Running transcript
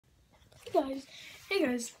Hey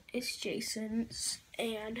guys, it's Jason,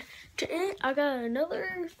 and today I got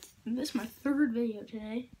another. This is my third video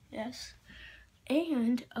today. Yes,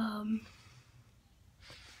 and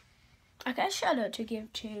I got a shout out to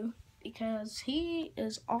give to because he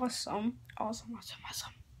is awesome.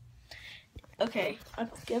 Okay, I'll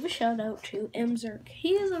give a shout out to Mzerc.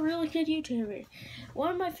 He is a really good YouTuber.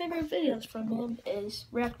 One of my favorite videos from him is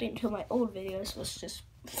reacting to my old videos, which is just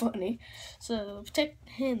funny. So check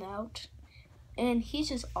him out. And he's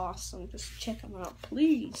just awesome. Just check him out,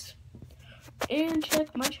 please. And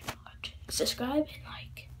check my channel out. Subscribe and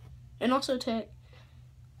like. And also check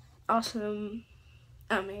Awesome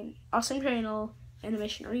Channel,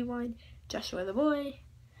 Animation Rewind, Joshua the Boy,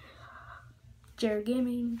 Jared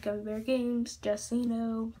Gaming, Gummy Bear Games,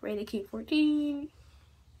 Justino, Rated Q14,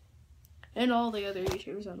 and all the other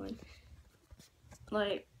YouTubers online.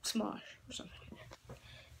 Like Smosh or something like that.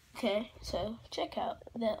 Okay, so check out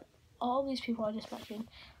all these people I just mentioned.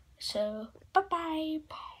 So, bye-bye.